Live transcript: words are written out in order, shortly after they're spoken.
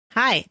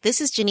Hi,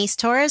 this is Janice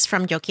Torres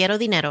from Yo Quiero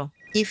Dinero.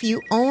 If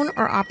you own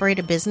or operate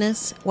a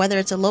business, whether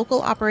it's a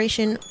local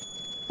operation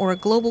or a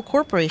global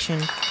corporation,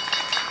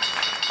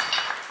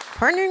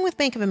 partnering with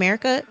Bank of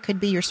America could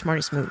be your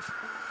smartest move.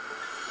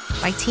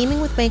 By teaming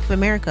with Bank of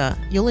America,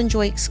 you'll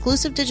enjoy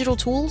exclusive digital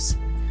tools,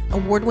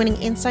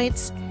 award-winning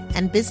insights,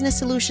 and business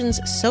solutions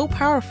so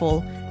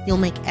powerful, you'll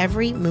make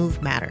every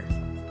move matter.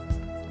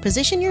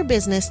 Position your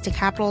business to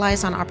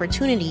capitalize on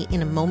opportunity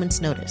in a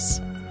moment's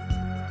notice.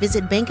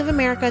 Visit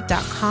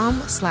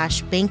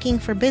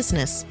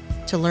bankofamerica.com/bankingforbusiness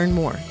to learn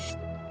more.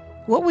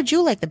 What would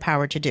you like the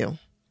power to do?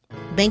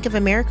 Bank of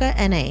America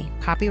N.A.,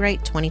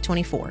 copyright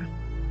 2024.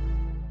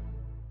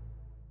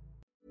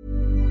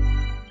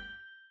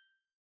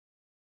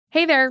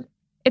 Hey there,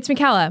 it's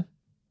Michaela.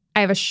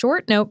 I have a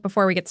short note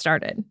before we get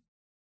started.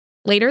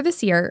 Later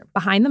this year,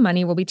 Behind the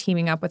Money will be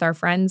teaming up with our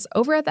friends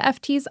over at the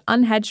FT's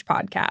Unhedged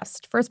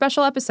podcast for a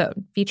special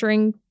episode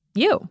featuring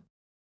you.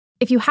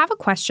 If you have a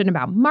question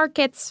about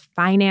markets,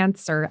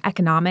 finance, or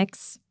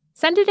economics,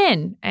 send it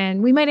in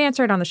and we might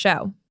answer it on the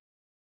show.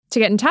 To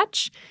get in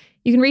touch,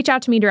 you can reach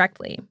out to me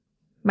directly.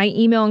 My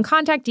email and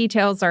contact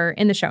details are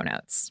in the show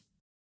notes.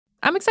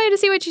 I'm excited to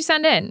see what you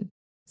send in.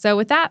 So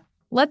with that,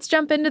 let's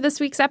jump into this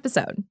week's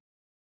episode.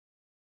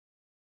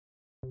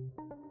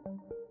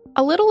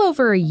 A little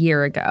over a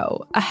year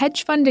ago, a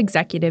hedge fund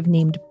executive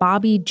named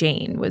Bobby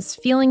Jane was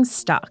feeling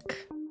stuck.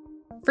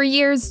 For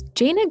years,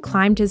 Jane had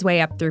climbed his way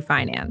up through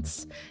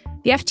finance.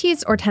 The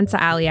FT's Hortense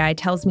Aliai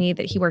tells me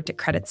that he worked at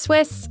Credit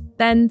Suisse,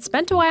 then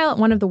spent a while at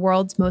one of the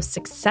world's most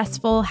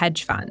successful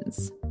hedge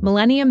funds,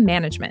 Millennium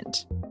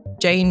Management.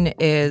 Jane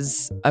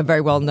is a very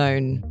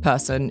well-known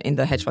person in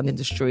the hedge fund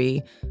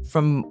industry.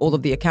 From all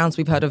of the accounts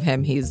we've heard of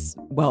him, he's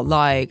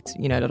well-liked.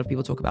 A lot of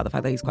people talk about the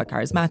fact that he's quite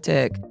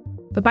charismatic.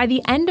 But by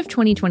the end of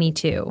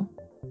 2022,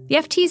 the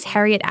FT's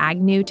Harriet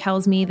Agnew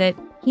tells me that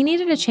he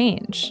needed a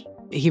change.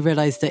 He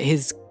realized that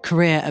his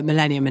career at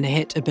Millennium had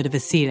hit a bit of a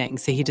ceiling,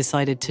 so he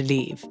decided to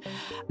leave.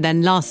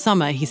 Then last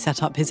summer, he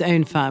set up his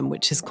own firm,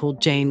 which is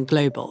called Jane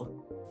Global.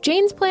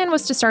 Jane's plan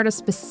was to start a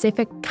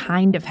specific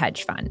kind of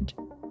hedge fund.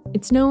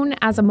 It's known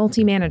as a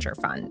multi-manager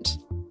fund.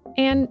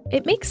 And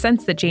it makes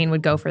sense that Jane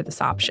would go for this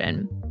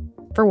option.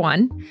 For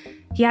one,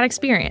 he had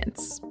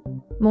experience.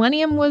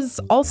 Millennium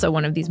was also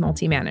one of these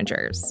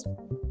multi-managers.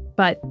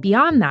 But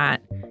beyond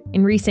that,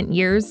 in recent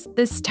years,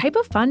 this type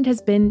of fund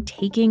has been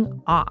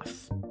taking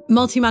off.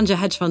 Multi-manager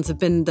hedge funds have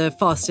been the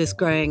fastest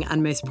growing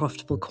and most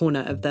profitable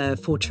corner of the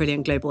 $4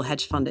 trillion global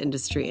hedge fund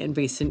industry in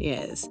recent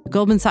years.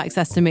 Goldman Sachs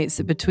estimates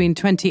that between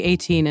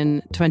 2018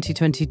 and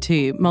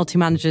 2022,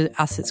 multi-manager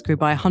assets grew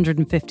by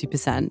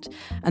 150%,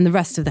 and the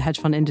rest of the hedge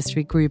fund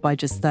industry grew by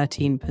just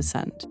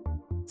 13%.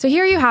 So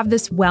here you have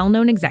this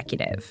well-known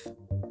executive,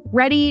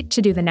 ready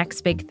to do the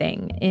next big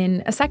thing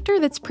in a sector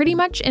that's pretty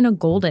much in a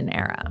golden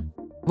era.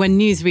 When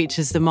news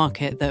reaches the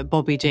market that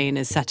Bobby Jane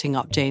is setting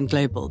up Jane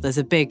Global, there's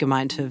a big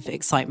amount of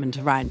excitement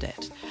around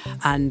it.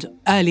 And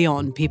early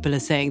on, people are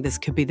saying this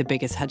could be the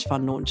biggest hedge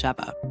fund launch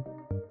ever.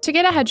 To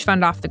get a hedge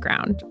fund off the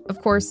ground,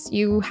 of course,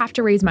 you have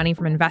to raise money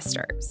from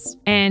investors.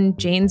 And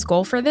Jane's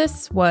goal for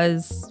this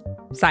was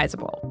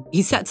sizable.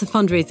 He sets a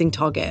fundraising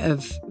target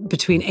of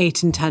between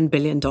 $8 and $10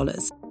 billion.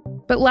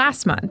 But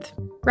last month,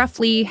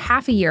 roughly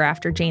half a year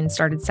after Jane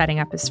started setting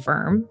up his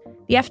firm,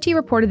 the FT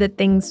reported that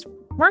things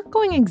weren't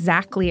going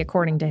exactly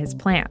according to his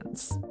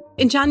plans.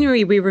 In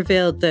January, we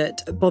revealed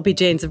that Bobby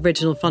Jane's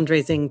original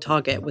fundraising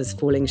target was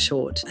falling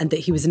short and that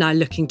he was now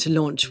looking to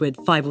launch with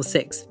 5 or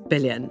 6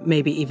 billion,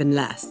 maybe even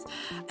less.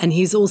 And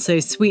he's also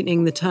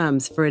sweetening the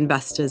terms for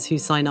investors who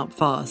sign up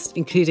fast,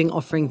 including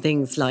offering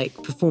things like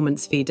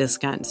performance fee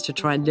discounts to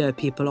try and lure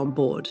people on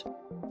board.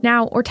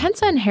 Now,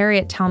 Hortense and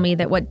Harriet tell me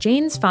that what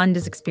Jane's fund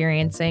is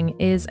experiencing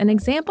is an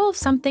example of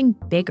something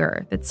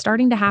bigger that's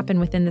starting to happen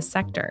within the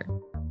sector.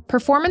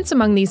 Performance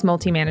among these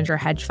multi-manager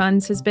hedge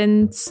funds has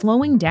been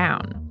slowing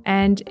down,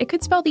 and it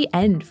could spell the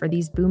end for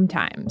these boom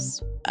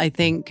times. I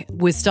think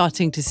we're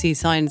starting to see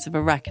signs of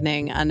a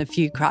reckoning and a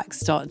few cracks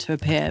start to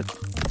appear.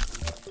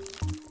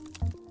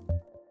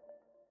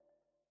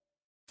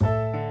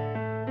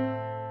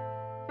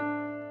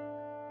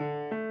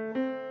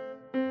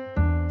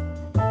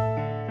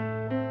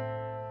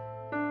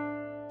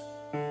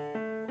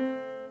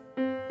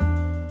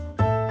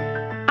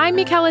 I'm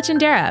Michaela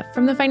Tindera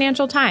from the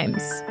Financial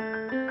Times.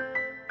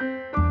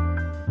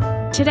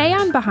 Today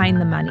on Behind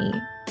the Money,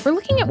 we're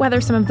looking at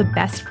whether some of the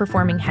best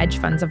performing hedge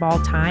funds of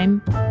all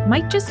time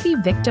might just be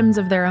victims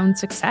of their own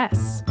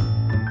success.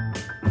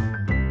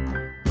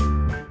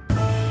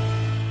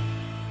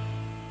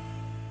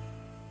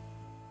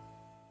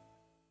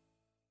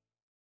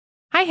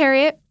 Hi,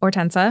 Harriet,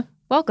 Hortense.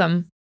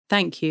 Welcome.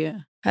 Thank you.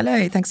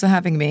 Hello, thanks for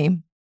having me.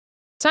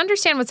 To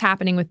understand what's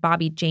happening with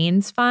Bobby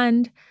Jane's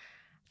fund,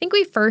 I think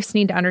we first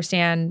need to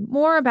understand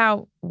more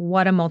about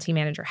what a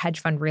multi-manager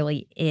hedge fund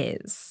really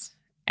is.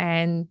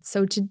 And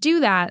so to do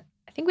that,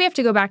 I think we have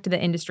to go back to the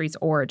industry's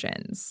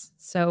origins.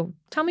 So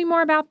tell me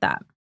more about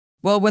that.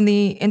 Well, when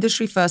the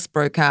industry first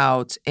broke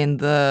out in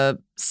the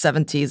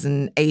 70s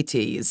and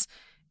 80s,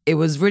 it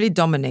was really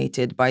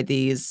dominated by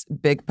these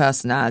big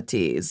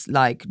personalities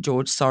like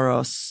George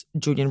Soros,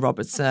 Julian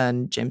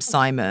Robertson, Jim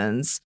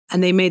Simons.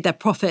 And they made their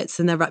profits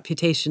and their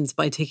reputations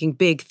by taking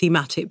big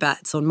thematic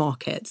bets on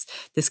markets.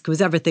 This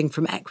was everything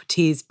from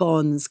equities,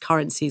 bonds,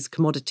 currencies,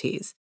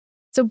 commodities.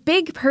 So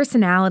big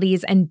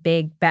personalities and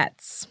big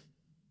bets.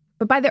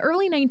 But by the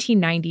early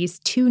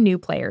 1990s, two new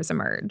players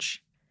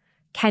emerge.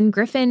 Ken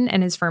Griffin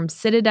and his firm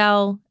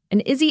Citadel,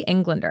 and Izzy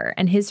Englander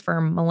and his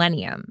firm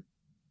Millennium.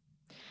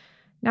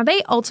 Now,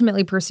 they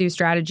ultimately pursue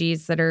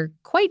strategies that are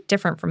quite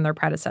different from their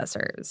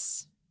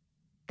predecessors.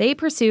 They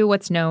pursue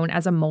what's known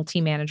as a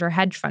multi-manager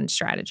hedge fund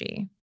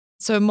strategy.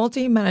 So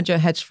multi-manager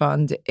hedge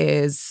fund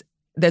there's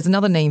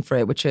another name for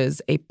it, which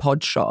is a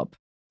pod shop.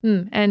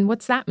 And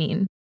what's that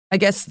mean? I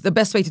guess the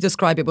best way to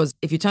describe it was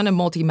if you turn a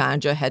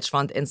multi-manager hedge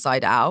fund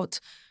inside out,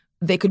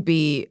 they could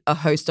be a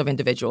host of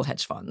individual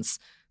hedge funds.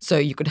 So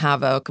you could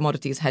have a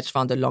commodities hedge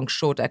fund, a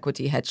long-short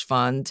equity hedge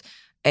fund,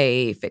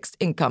 a fixed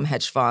income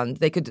hedge fund.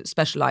 They could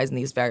specialize in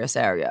these various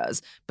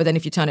areas. But then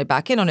if you turn it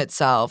back in on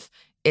itself,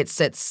 it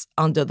sits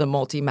under the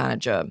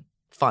multi-manager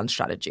fund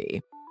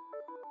strategy.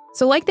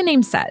 So like the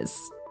name says,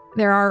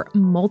 there are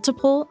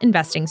multiple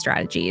investing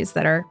strategies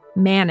that are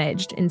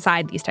managed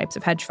inside these types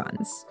of hedge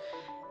funds.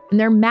 And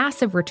their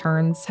massive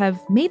returns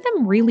have made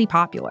them really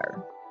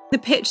popular. The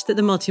pitch that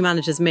the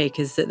multi-managers make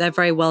is that they're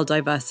very well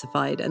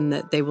diversified and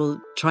that they will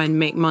try and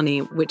make money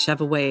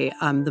whichever way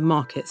the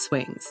market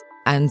swings.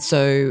 And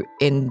so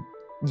in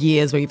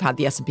years where you've had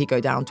the S&P go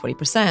down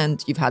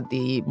 20%, you've had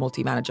the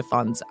multi-manager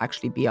funds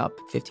actually be up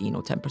 15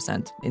 or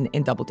 10%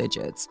 in double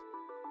digits.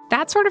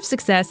 That sort of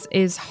success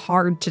is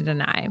hard to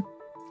deny.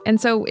 And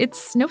so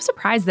it's no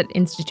surprise that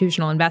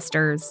institutional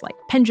investors like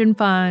pension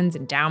funds,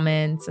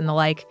 endowments, and the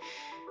like,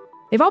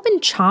 they've all been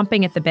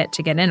chomping at the bit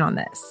to get in on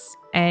this.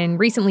 And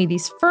recently,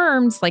 these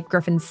firms like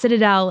Griffin's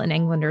Citadel and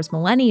Englander's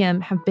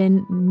Millennium have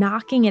been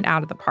knocking it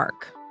out of the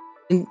park.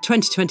 In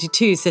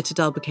 2022,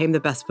 Citadel became the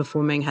best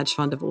performing hedge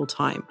fund of all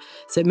time.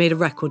 So it made a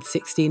record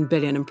 $16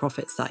 billion in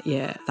profits that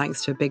year,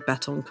 thanks to a big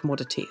bet on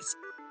commodities.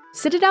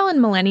 Citadel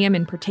and Millennium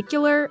in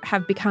particular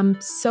have become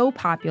so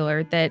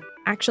popular that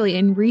actually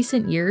in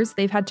recent years,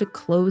 they've had to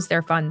close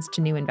their funds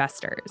to new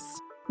investors.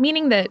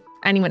 Meaning that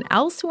anyone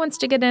else who wants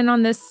to get in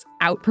on this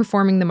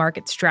outperforming the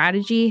market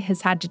strategy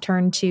has had to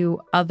turn to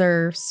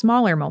other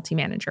smaller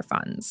multi-manager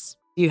funds.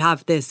 You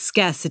have this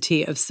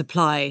scarcity of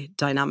supply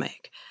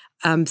dynamic.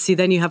 So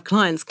then you have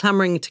clients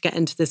clamoring to get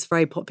into this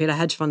very popular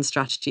hedge fund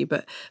strategy,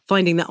 but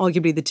finding that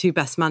arguably the two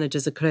best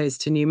managers are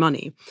closed to new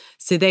money.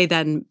 So they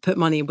then put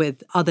money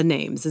with other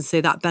names. And so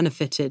that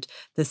benefited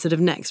the sort of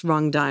next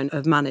rung down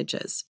of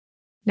managers.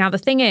 Now, the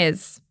thing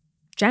is,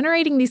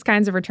 generating these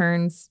kinds of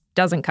returns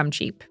doesn't come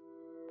cheap.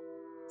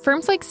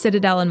 Firms like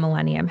Citadel and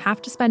Millennium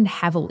have to spend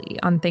heavily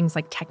on things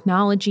like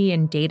technology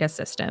and data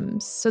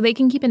systems so they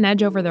can keep an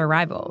edge over their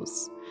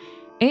rivals.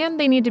 And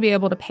they need to be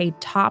able to pay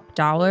top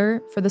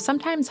dollar for the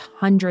sometimes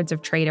hundreds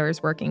of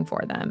traders working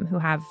for them who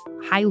have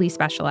highly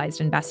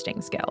specialized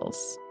investing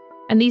skills.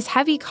 And these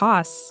heavy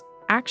costs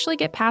actually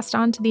get passed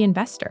on to the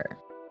investor.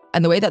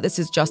 And the way that this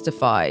is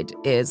justified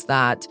is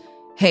that,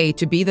 hey,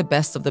 to be the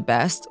best of the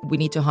best, we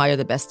need to hire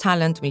the best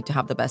talent, we need to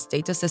have the best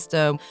data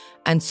system.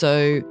 And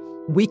so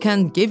we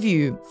can give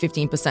you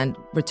 15%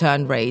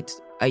 return rate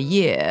a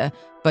year,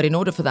 but in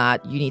order for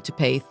that, you need to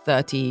pay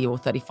 30 or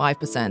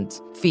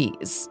 35%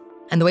 fees.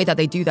 And the way that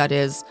they do that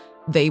is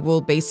they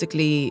will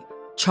basically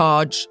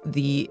charge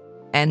the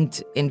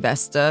end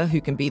investor,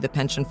 who can be the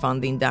pension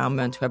fund, the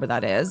endowment, whoever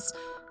that is,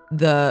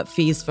 the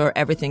fees for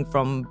everything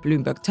from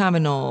Bloomberg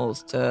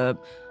terminals to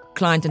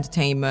client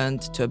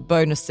entertainment to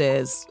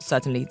bonuses,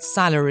 certainly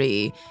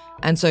salary.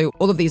 And so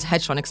all of these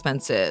hedge fund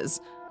expenses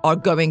are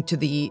going to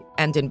the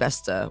end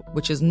investor,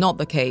 which is not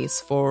the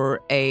case for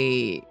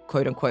a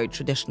quote-unquote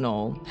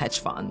traditional hedge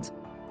fund.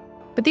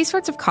 But these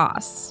sorts of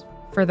costs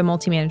for the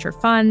multi-manager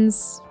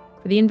funds,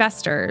 for the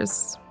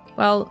investors,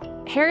 well,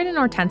 Harriet and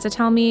Hortensa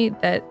tell me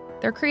that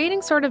they're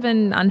creating sort of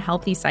an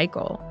unhealthy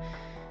cycle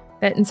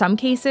that in some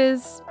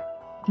cases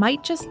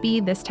might just be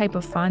this type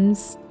of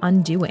fund's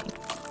undoing.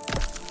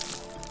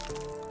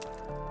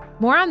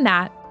 More on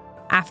that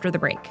after the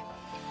break.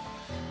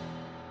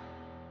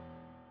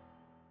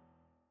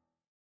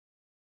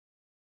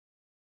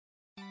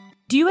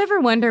 Do you ever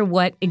wonder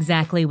what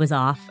exactly was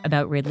off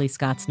about Ridley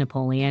Scott's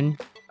Napoleon?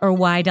 Or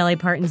why Dolly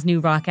Parton's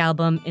new rock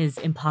album is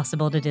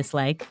impossible to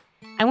dislike?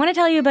 I want to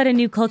tell you about a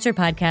new culture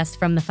podcast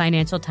from the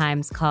Financial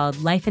Times called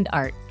Life and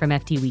Art from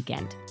FT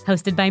Weekend,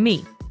 hosted by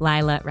me,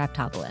 Lila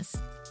Raptopoulos.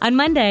 On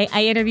Monday,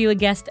 I interview a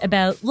guest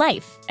about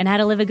life and how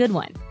to live a good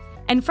one.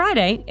 And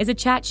Friday is a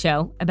chat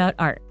show about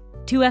art.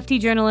 Two FT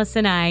journalists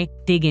and I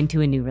dig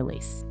into a new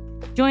release.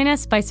 Join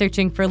us by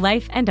searching for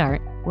Life and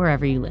Art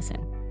wherever you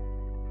listen.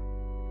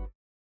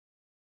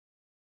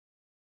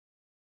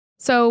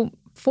 So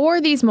for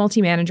these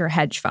multi-manager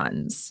hedge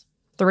funds,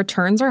 the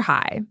returns are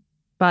high,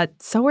 but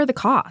so are the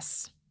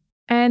costs.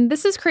 And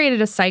this has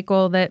created a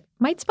cycle that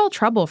might spell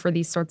trouble for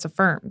these sorts of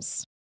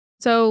firms.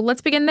 So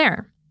let's begin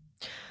there.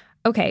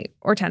 Okay,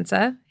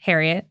 Hortensa,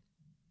 Harriet,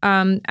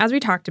 as we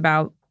talked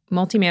about,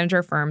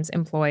 multi-manager firms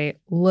employ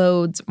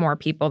loads more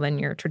people than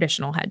your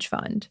traditional hedge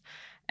fund.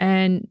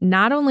 And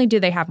not only do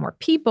they have more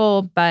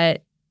people,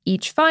 but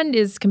each fund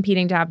is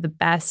competing to have the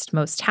best,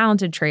 most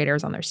talented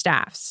traders on their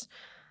staffs.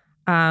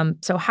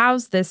 So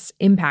how's this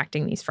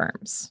impacting these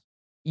firms?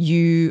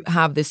 You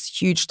have this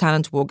huge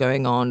talent war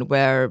going on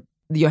where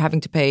you're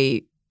having to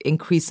pay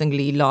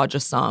increasingly larger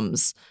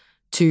sums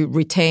to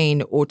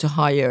retain or to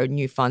hire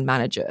new fund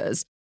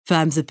managers.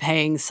 Firms are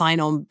paying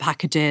sign-on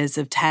packages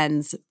of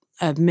tens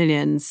of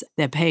millions.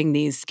 They're paying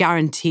these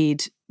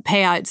guaranteed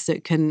payouts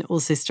that can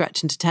also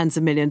stretch into tens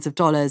of millions of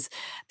dollars.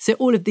 So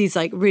all of these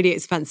like really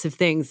expensive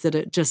things that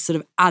are just sort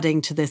of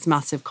adding to this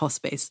massive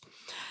cost base.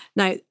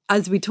 Now,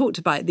 as we talked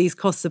about, these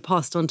costs are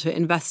passed on to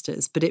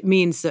investors, but it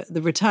means that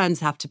the returns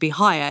have to be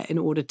higher in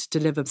order to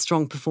deliver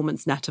strong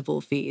performance net of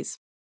all fees.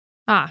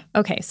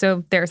 Okay.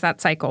 So there's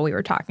that cycle we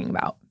were talking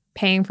about.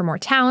 Paying for more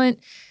talent,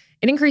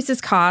 it increases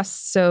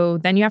costs, so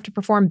then you have to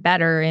perform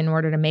better in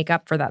order to make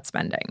up for that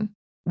spending.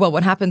 Well,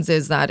 what happens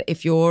is that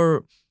if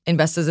your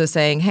investors are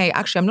saying, hey,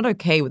 actually, I'm not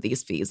okay with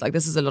these fees, like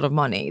this is a lot of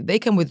money, they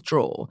can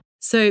withdraw.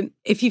 So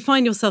if you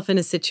find yourself in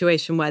a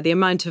situation where the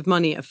amount of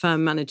money a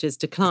firm manages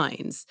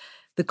declines,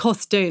 the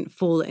costs don't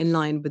fall in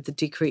line with the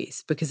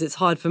decrease because it's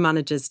hard for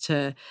managers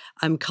to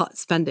cut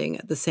spending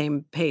at the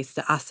same pace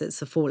that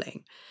assets are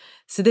falling.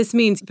 So this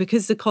means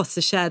because the costs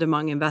are shared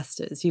among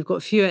investors, you've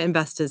got fewer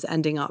investors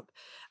ending up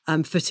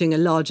footing a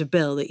larger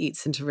bill that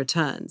eats into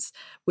returns,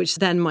 which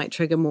then might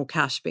trigger more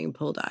cash being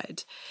pulled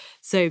out.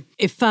 So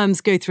if firms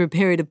go through a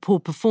period of poor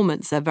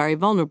performance, they're very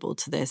vulnerable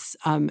to this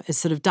a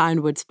sort of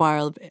downward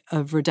spiral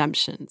of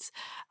redemptions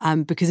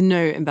because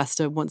no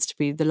investor wants to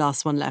be the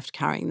last one left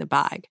carrying the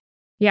bag.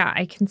 Yeah,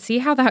 I can see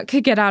how that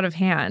could get out of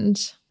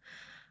hand.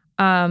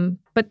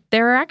 But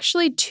there are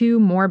actually two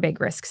more big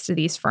risks to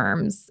these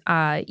firms,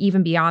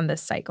 even beyond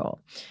this cycle.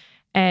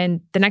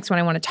 And the next one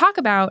I want to talk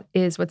about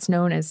is what's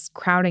known as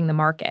crowding the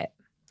market.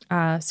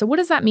 So what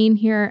does that mean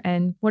here,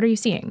 and what are you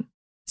seeing?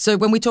 So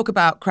when we talk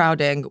about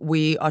crowding,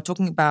 we are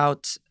talking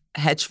about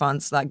hedge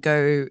funds that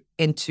go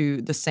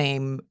into the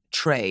same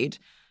trade.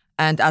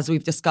 And as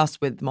we've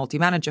discussed with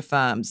multi-manager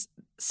firms,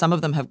 some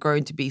of them have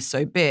grown to be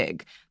so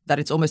big that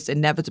it's almost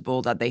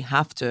inevitable that they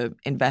have to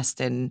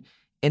invest in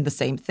the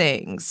same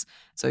things.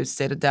 So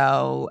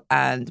Citadel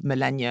and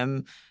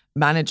Millennium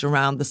manage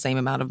around the same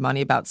amount of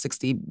money, about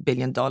 $60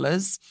 billion.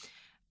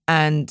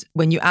 And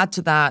when you add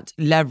to that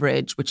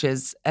leverage, which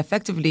is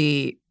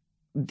effectively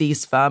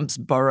these firms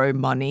borrow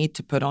money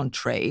to put on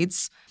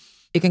trades,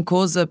 it can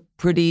cause a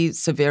pretty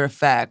severe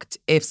effect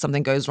if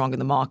something goes wrong in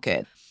the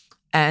market.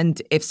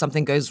 And if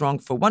something goes wrong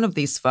for one of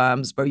these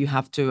firms where you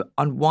have to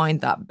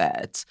unwind that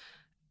bet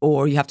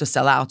or you have to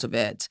sell out of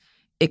it,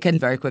 it can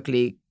very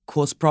quickly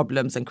cause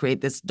problems and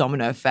create this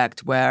domino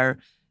effect where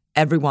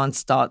everyone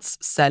starts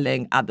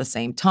selling at the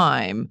same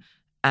time,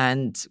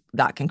 and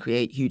that can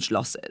create huge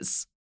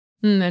losses.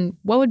 And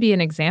what would be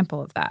an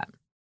example of that?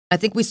 I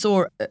think we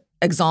saw an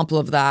example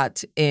of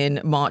that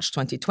in March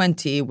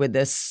 2020 with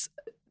this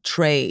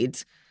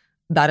trade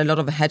that a lot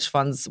of hedge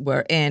funds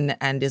were in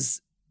and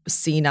is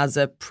seen as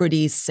a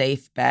pretty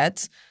safe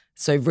bet.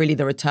 So really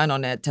the return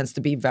on it tends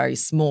to be very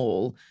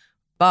small.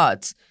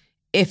 But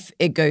if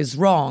it goes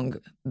wrong,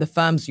 the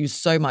firms use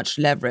so much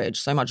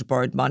leverage, so much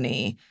borrowed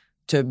money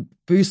to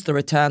boost the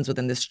returns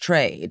within this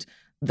trade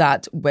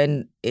that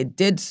when it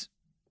did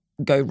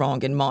go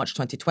wrong in March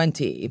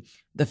 2020,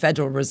 the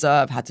Federal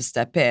Reserve had to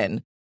step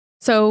in.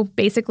 So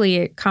basically,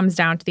 it comes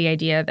down to the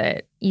idea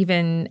that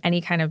even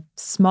any kind of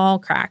small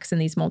cracks in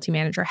these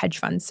multi-manager hedge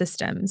fund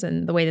systems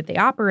and the way that they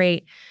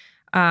operate,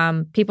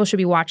 people should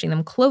be watching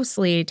them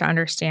closely to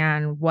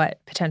understand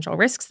what potential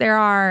risks there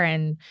are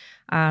and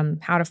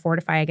how to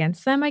fortify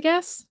against them, I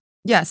guess.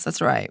 Yes,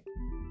 that's right.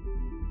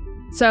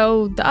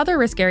 So the other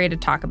risk area to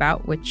talk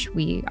about, which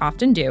we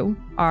often do,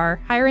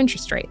 are higher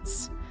interest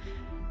rates.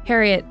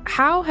 Harriet,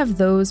 how have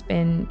those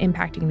been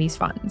impacting these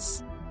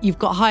funds? You've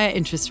got higher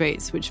interest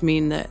rates, which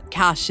mean that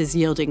cash is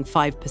yielding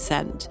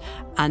 5%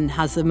 and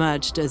has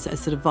emerged as a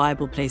sort of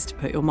viable place to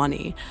put your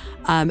money.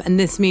 And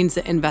this means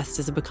that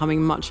investors are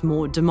becoming much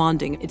more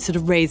demanding. It's sort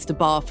of raised the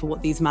bar for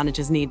what these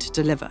managers need to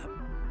deliver.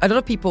 A lot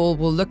of people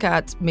will look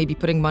at maybe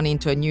putting money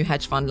into a new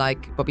hedge fund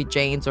like Bobby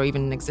Jane's or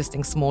even an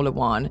existing smaller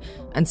one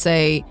and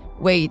say,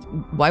 wait,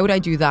 why would I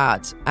do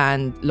that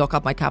and lock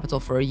up my capital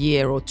for a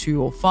year or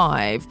 2 or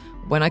 5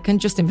 when I can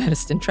just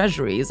invest in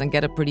treasuries and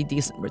get a pretty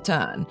decent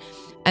return?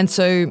 And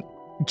so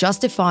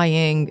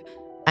justifying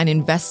an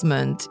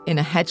investment in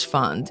a hedge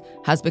fund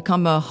has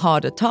become a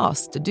harder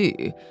task to do.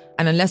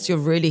 And unless you're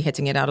really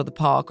hitting it out of the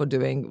park or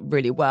doing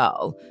really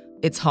well,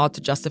 it's hard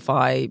to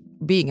justify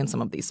being in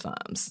some of these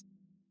firms.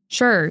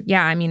 Sure.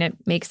 Yeah. I mean, it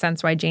makes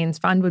sense why Jane's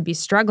fund would be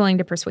struggling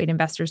to persuade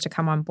investors to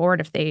come on board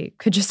if they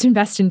could just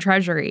invest in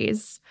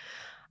treasuries.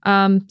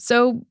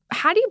 So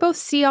how do you both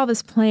see all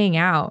this playing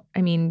out?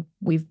 I mean,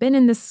 we've been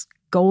in this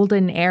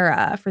golden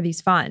era for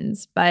these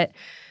funds, but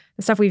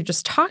the stuff we've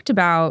just talked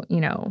about,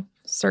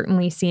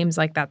 certainly seems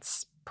like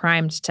that's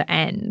primed to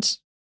end.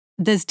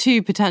 There's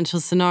two potential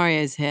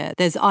scenarios here.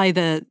 There's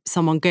either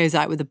someone goes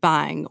out with a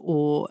bang,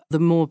 or the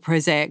more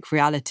prosaic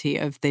reality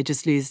of they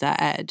just lose their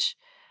edge.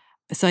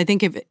 So I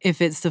think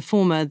if it's the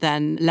former,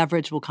 then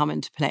leverage will come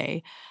into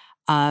play.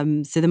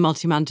 So the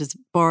multi-managers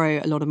borrow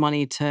a lot of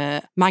money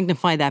to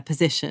magnify their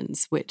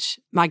positions, which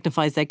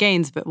magnifies their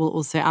gains, but will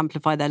also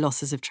amplify their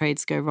losses if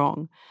trades go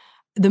wrong.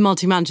 The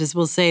multi-managers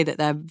will say that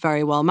they're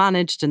very well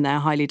managed and they're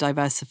highly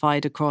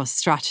diversified across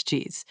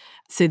strategies.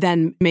 So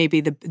then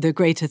maybe the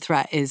greater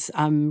threat is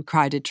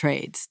crowded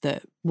trades,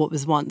 that what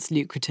was once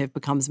lucrative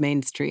becomes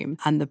mainstream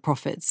and the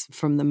profits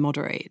from them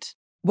moderate.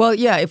 Well,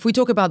 yeah, if we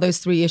talk about those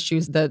three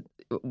issues that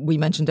we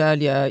mentioned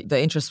earlier,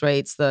 the interest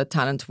rates, the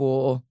talent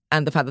war,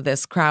 and the fact that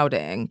there's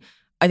crowding,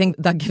 I think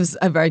that gives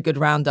a very good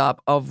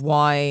roundup of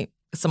why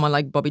someone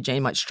like Bobby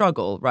Jane might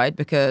struggle, right?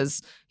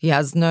 Because he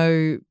has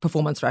no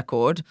performance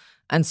record.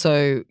 And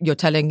so you're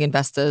telling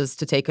investors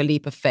to take a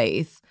leap of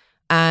faith,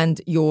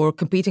 and you're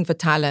competing for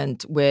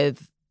talent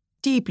with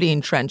deeply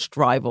entrenched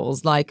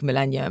rivals like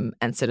Millennium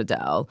and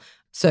Citadel.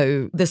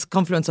 So this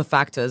confluence of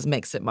factors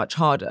makes it much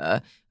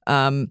harder.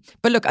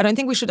 But look, I don't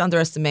think we should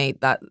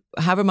underestimate that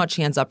however much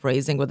he ends up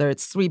raising, whether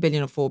it's 3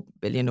 billion or 4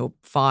 billion or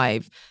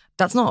 5,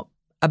 that's not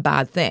a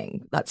bad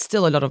thing. That's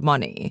still a lot of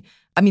money.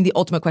 I mean, the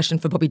ultimate question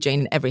for Bobby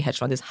Jane in every hedge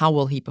fund is how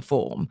will he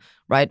perform,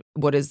 right?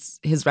 What is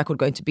his record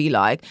going to be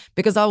like?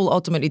 Because that will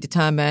ultimately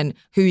determine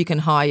who he can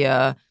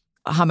hire,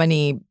 how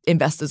many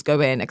investors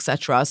go in,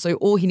 etc. So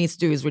all he needs to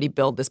do is really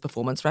build this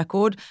performance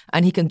record,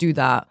 and he can do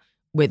that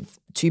with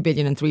 2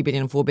 billion and 3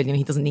 billion and 4 billion.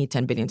 He doesn't need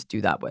 10 billion to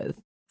do that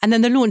with. And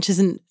then the launch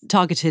isn't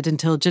targeted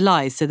until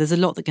July, so there's a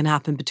lot that can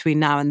happen between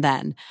now and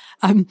then.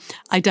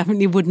 I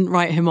definitely wouldn't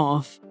write him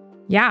off.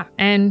 Yeah,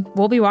 and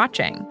we'll be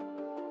watching.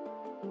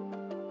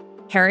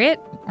 Harriet,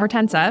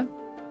 Hortensa,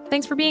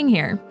 thanks for being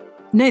here.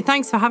 No,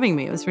 thanks for having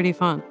me. It was really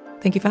fun.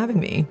 Thank you for having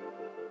me.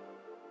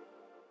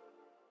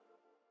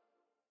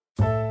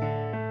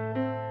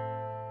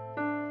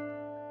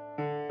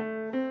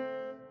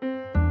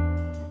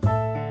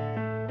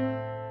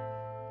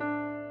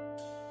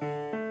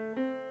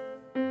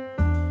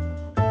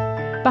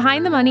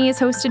 Behind the Money is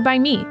hosted by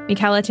me,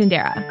 Michela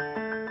Tindera.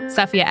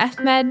 Safia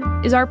Ahmed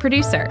is our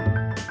producer.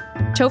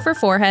 Topher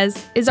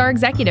Forhez is our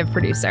executive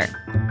producer.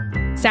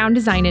 Sound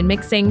design and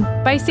mixing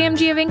by Sam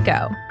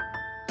Giovinco.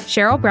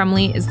 Cheryl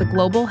Brumley is the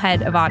global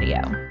head of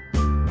audio.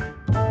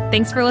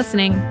 Thanks for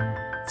listening.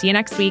 See you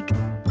next week.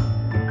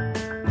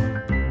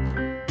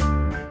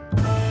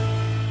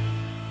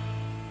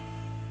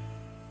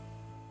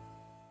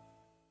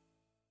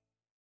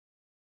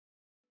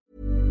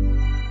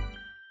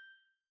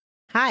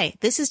 Hi,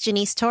 this is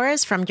Janice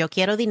Torres from Yo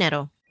Quiero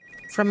Dinero.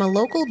 From a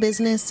local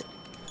business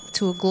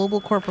to a global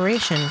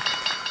corporation,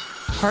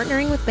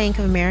 partnering with Bank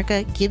of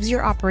America gives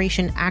your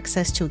operation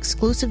access to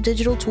exclusive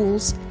digital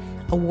tools,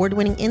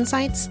 award-winning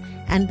insights,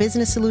 and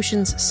business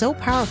solutions so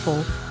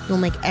powerful you'll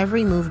make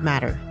every move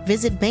matter.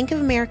 Visit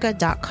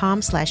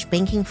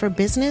bankofamerica.com/banking for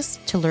business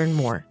to learn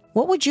more.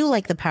 What would you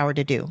like the power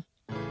to do?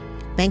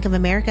 Bank of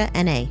America,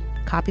 N.A.,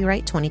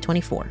 copyright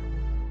 2024.